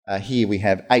Here we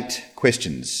have 8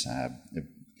 questions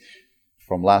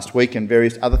from last week and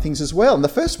various other things as well. And the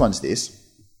first one's this.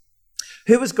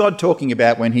 Who was God talking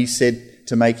about when he said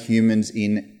to make humans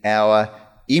in our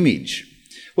image?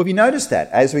 Well, have you noticed that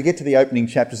as we get to the opening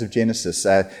chapters of Genesis,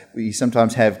 we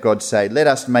sometimes have God say, let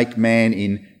us make man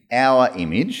in our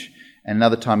image. And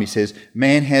another time he says,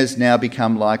 man has now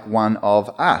become like one of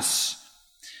us.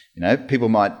 You know, people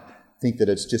might think that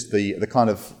it's just the kind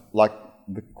of like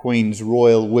the Queen's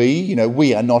royal we,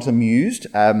 we are not amused.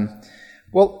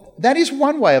 Well, that is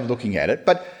one way of looking at it,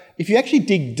 but if you actually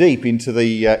dig deep into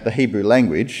the Hebrew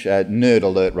language, nerd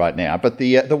alert right now, but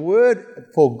the word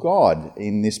for God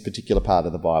in this particular part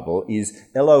of the Bible is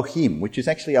Elohim, which is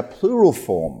actually a plural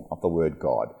form of the word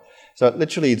God. So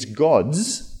literally it's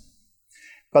gods,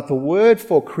 but the word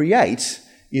for create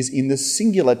is in the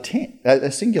singular.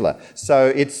 So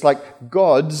it's like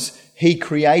gods he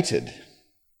created.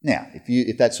 Now,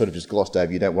 if that's sort of just glossed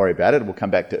over, you don't worry about it. We'll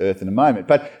come back to earth in a moment.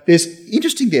 But there's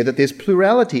interesting there that there's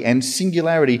plurality and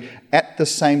singularity at the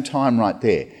same time right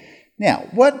there. Now,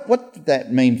 what did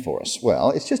that mean for us? Well,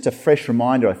 it's just a fresh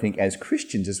reminder, I think, as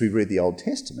Christians, as we read the Old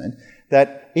Testament,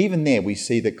 that even there we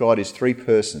see that God is 3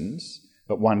 persons,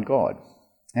 but one God.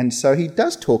 And so he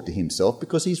does talk to himself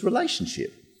because he's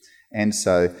relationship. And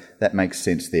so that makes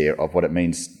sense there of what it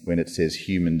means when it says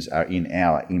humans are in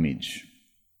our image.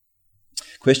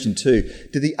 Question 2,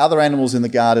 do the other animals in the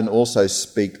garden also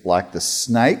speak like the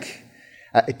snake?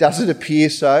 It doesn't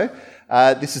appear so.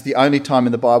 This is the only time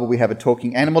in the Bible we have a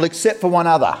talking animal, except for one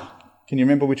other. Can you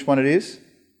remember which one it is?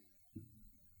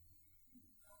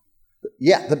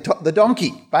 Yeah, the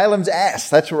donkey, Balaam's ass,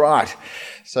 that's right.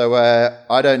 So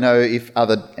I don't know if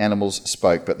other animals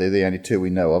spoke, but they're the only 2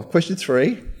 we know of. Question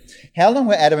 3, how long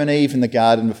were Adam and Eve in the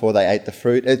garden before they ate the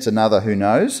fruit? It's another who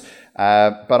knows.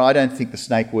 But I don't think the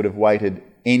snake would have waited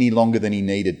any longer than he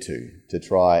needed to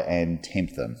try and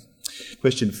tempt them.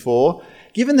 Question 4,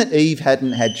 given that Eve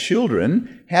hadn't had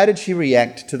children, how did she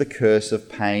react to the curse of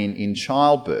pain in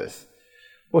childbirth?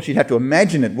 Well, she'd have to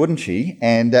imagine it, wouldn't she?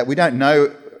 And we don't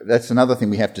know. That's another thing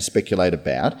we have to speculate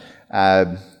about.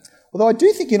 Although I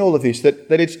do think in all of this that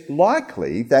it's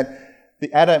likely that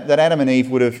Adam and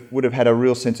Eve would have had a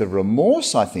real sense of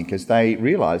remorse, I think, as they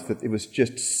realised that it was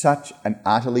just such an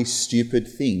utterly stupid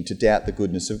thing to doubt the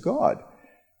goodness of God.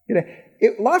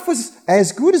 Life was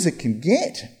as good as it can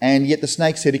get, and yet the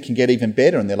snake said it can get even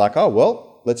better, and they're like, oh,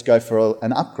 well, let's go for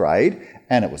an upgrade,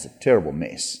 and it was a terrible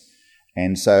mess.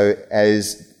 And so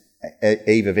as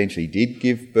Eve eventually did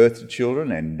give birth to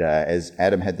children, and as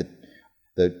Adam had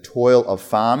the toil of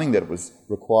farming that was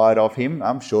required of him,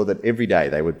 I'm sure that every day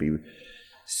they would be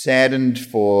saddened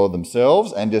for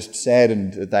themselves and just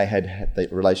saddened that they had the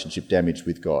relationship damaged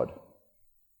with God.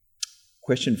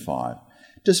 Question 5.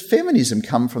 Does feminism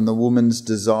come from the woman's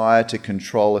desire to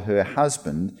control her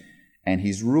husband and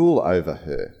his rule over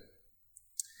her?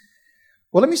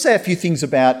 Well, let me say a few things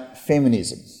about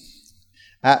feminism.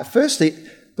 Firstly,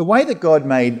 the way that God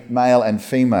made male and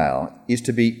female is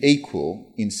to be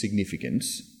equal in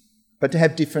significance, but to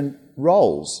have different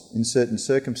roles in certain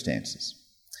circumstances.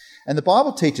 And the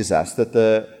Bible teaches us that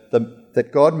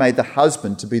that God made the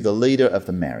husband to be the leader of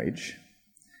the marriage,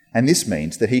 and this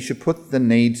means that he should put the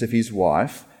needs of his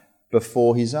wife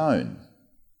before his own.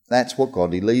 That's what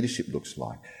godly leadership looks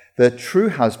like. The true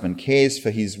husband cares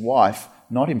for his wife,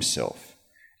 not himself,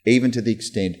 even to the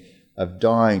extent of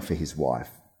dying for his wife.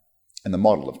 And the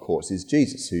model, of course, is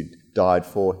Jesus, who died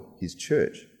for his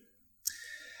church.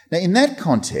 Now, in that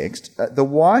context, the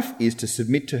wife is to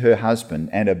submit to her husband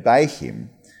and obey him,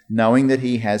 knowing that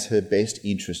he has her best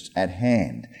interests at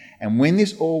hand. And when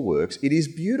this all works, it is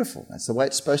beautiful. That's the way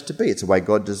it's supposed to be. It's the way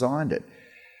God designed it.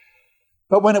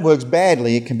 But when it works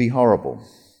badly, it can be horrible.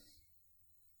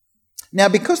 Now,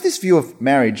 because this view of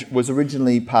marriage was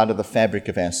originally part of the fabric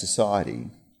of our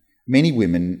society, many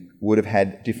women would have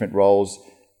had different roles,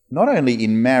 not only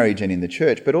in marriage and in the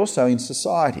church, but also in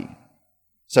society.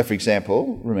 So, for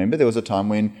example, remember there was a time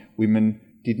when women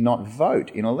did not vote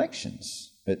in elections.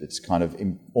 It's kind of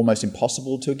almost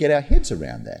impossible to get our heads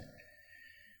around that.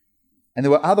 And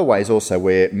there were other ways also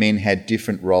where men had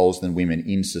different roles than women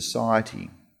in society.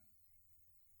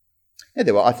 And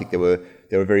I think there were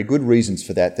very good reasons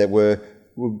for that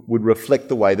would reflect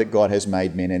the way that God has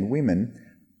made men and women.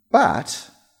 But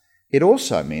it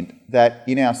also meant that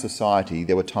in our society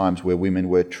there were times where women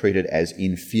were treated as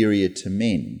inferior to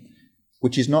men,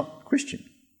 which is not Christian,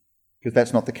 because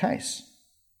that's not the case.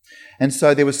 And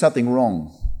so there was something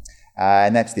wrong.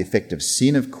 And that's the effect of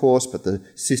sin, of course, but the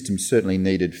system certainly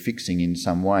needed fixing in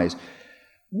some ways.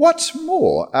 What's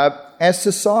more, as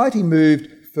society moved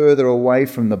further away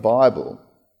from the Bible,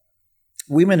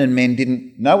 women and men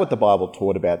didn't know what the Bible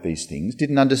taught about these things,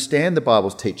 didn't understand the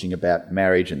Bible's teaching about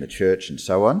marriage and the church and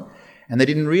so on, and they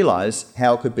didn't realise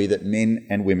how it could be that men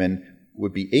and women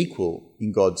would be equal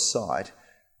in God's sight,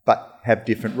 but have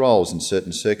different roles in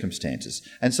certain circumstances.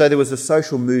 And so there was a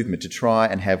social movement to try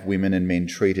and have women and men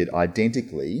treated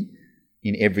identically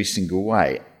in every single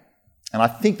way. And I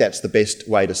think that's the best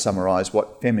way to summarise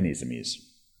what feminism is.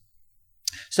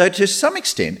 So to some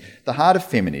extent, the heart of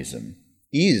feminism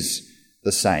is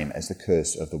the same as the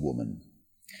curse of the woman.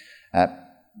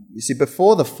 You see,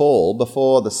 before the fall,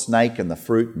 before the snake and the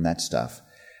fruit and that stuff,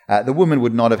 the woman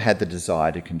would not have had the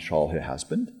desire to control her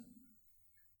husband,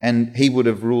 and he would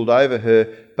have ruled over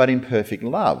her, but in perfect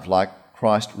love, like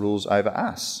Christ rules over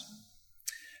us.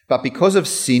 But because of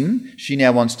sin, she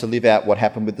now wants to live out what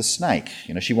happened with the snake.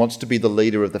 She wants to be the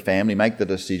leader of the family, make the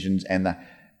decisions,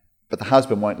 but the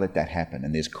husband won't let that happen,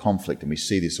 and there's conflict, and we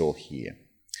see this all here.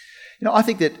 I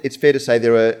think that it's fair to say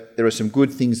there are some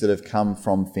good things that have come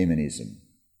from feminism,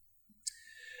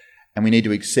 and we need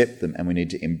to accept them and we need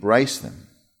to embrace them.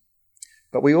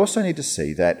 But we also need to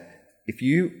see that if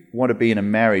you want to be in a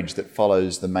marriage that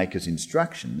follows the Maker's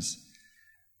instructions,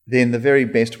 then the very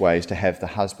best way is to have the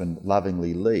husband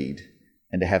lovingly lead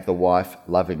and to have the wife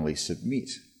lovingly submit.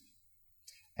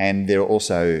 And there are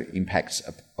also impacts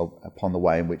upon the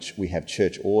way in which we have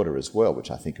church order as well, which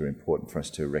I think are important for us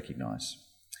to recognise.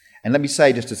 And let me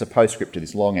say, just as a postscript to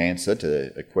this long answer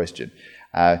to a question,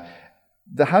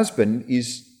 the husband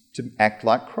is to act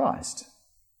like Christ.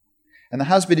 And the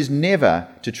husband is never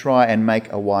to try and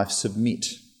make a wife submit,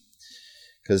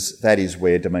 because that is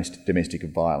where domestic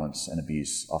violence and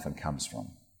abuse often comes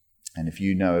from. And if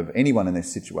you know of anyone in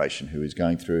this situation who is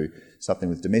going through something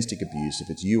with domestic abuse, if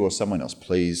it's you or someone else,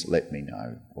 please let me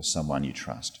know, or someone you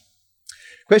trust.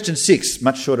 Question 6,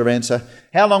 much shorter answer.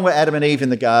 How long were Adam and Eve in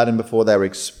the garden before they were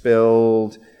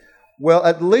expelled? Well,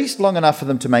 at least long enough for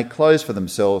them to make clothes for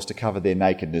themselves to cover their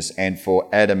nakedness and for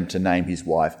Adam to name his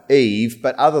wife Eve.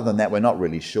 But other than that, we're not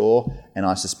really sure, and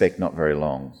I suspect not very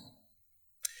long.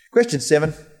 Question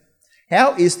 7.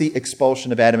 How is the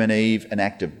expulsion of Adam and Eve an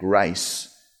act of grace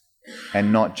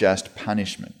and not just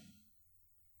punishment?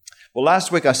 Well,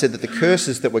 last week I said that the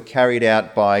curses that were carried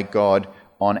out by God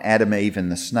on Adam, Eve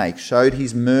and the snake showed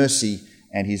his mercy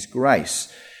and his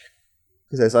grace.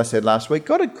 Because as I said last week,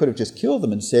 God could have just killed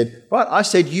them and said, right, I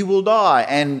said you will die,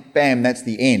 and bam, that's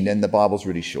the end, and the Bible's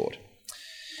really short.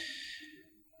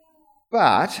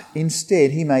 But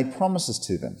instead he made promises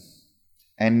to them.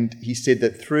 And he said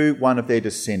that through one of their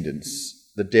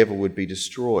descendants, the devil would be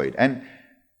destroyed. And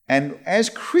as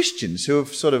Christians who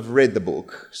have sort of read the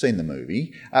book, seen the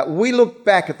movie, we look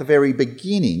back at the very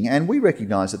beginning and we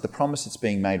recognise that the promise that's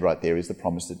being made right there is the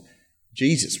promise that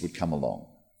Jesus would come along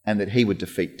and that he would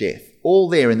defeat death. All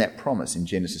there in that promise in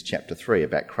Genesis chapter 3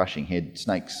 about crushing head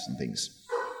snakes and things.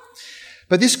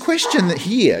 But this question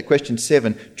here, question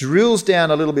 7, drills down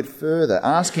a little bit further,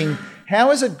 asking, how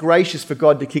is it gracious for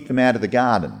God to kick them out of the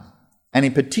garden? And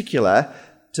in particular,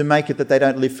 to make it that they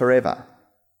don't live forever.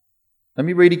 Let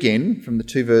me read again from the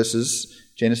 2 verses,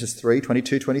 Genesis 3,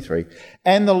 22, 23.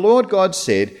 And the Lord God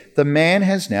said, the man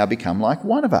has now become like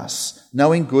one of us,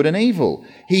 knowing good and evil.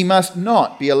 He must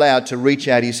not be allowed to reach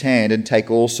out his hand and take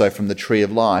also from the tree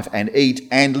of life and eat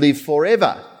and live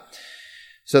forever.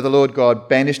 So the Lord God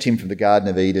banished him from the Garden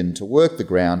of Eden to work the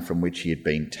ground from which he had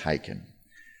been taken.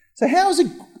 So how is it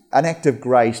an act of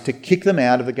grace to kick them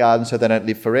out of the garden so they don't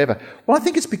live forever? Well, I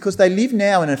think it's because they live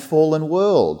now in a fallen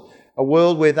world. A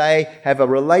world where they have a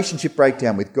relationship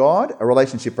breakdown with God, a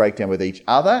relationship breakdown with each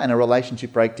other, and a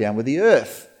relationship breakdown with the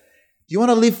earth. Do you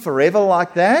want to live forever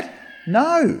like that?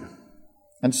 No.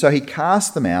 And so he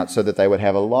cast them out so that they would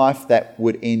have a life that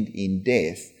would end in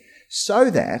death, so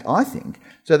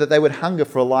that they would hunger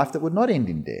for a life that would not end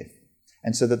in death,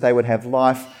 and so that they would have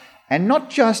life, and not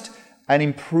just an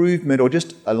improvement or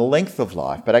just a length of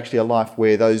life, but actually a life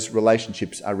where those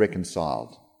relationships are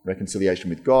reconciled.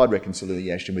 Reconciliation with God,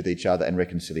 reconciliation with each other, and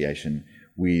reconciliation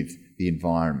with the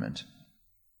environment.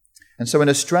 And so in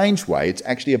a strange way, it's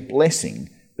actually a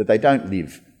blessing that they don't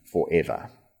live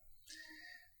forever,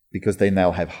 because then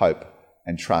they'll have hope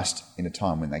and trust in a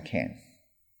time when they can.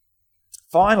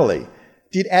 Finally,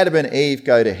 did Adam and Eve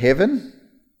go to heaven?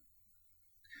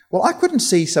 Well, I couldn't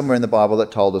see somewhere in the Bible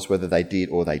that told us whether they did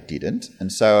or they didn't,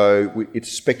 and so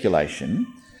it's speculation.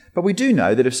 But we do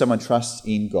know that if someone trusts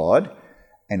in God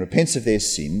and repents of their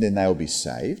sin, then they will be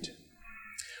saved.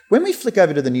 When we flick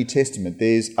over to the New Testament,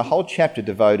 there's a whole chapter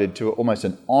devoted to almost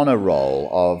an honour roll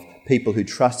of people who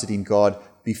trusted in God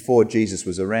before Jesus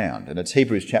was around. And it's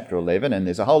Hebrews chapter 11, and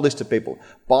there's a whole list of people.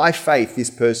 By faith, this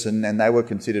person, and they were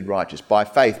considered righteous. By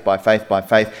faith, by faith, by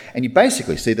faith. And you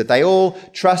basically see that they all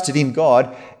trusted in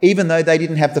God, even though they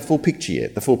didn't have the full picture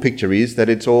yet. The full picture is that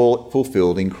it's all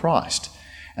fulfilled in Christ.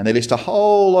 And they list a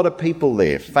whole lot of people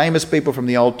there, famous people from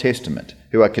the Old Testament,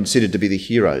 who are considered to be the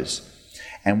heroes.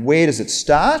 And where does it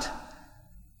start?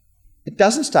 It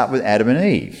doesn't start with Adam and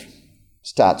Eve. It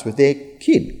starts with their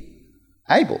kid,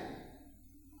 Abel.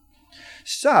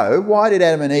 So, why did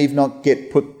Adam and Eve not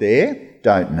get put there?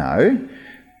 Don't know.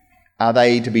 Are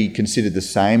they to be considered the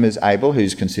same as Abel,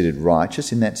 who's considered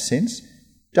righteous in that sense?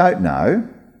 Don't know.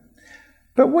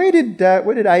 But where did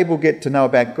Abel get to know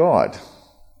about God?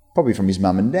 Probably from his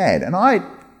mum and dad. And I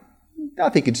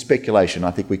think in speculation,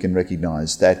 I think we can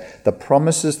recognise that the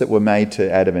promises that were made to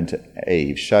Adam and to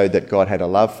Eve showed that God had a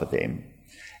love for them,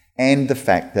 and the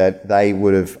fact that they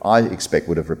would have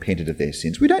repented of their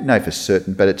sins. We don't know for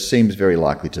certain, but it seems very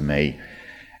likely to me,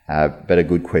 but a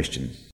good question.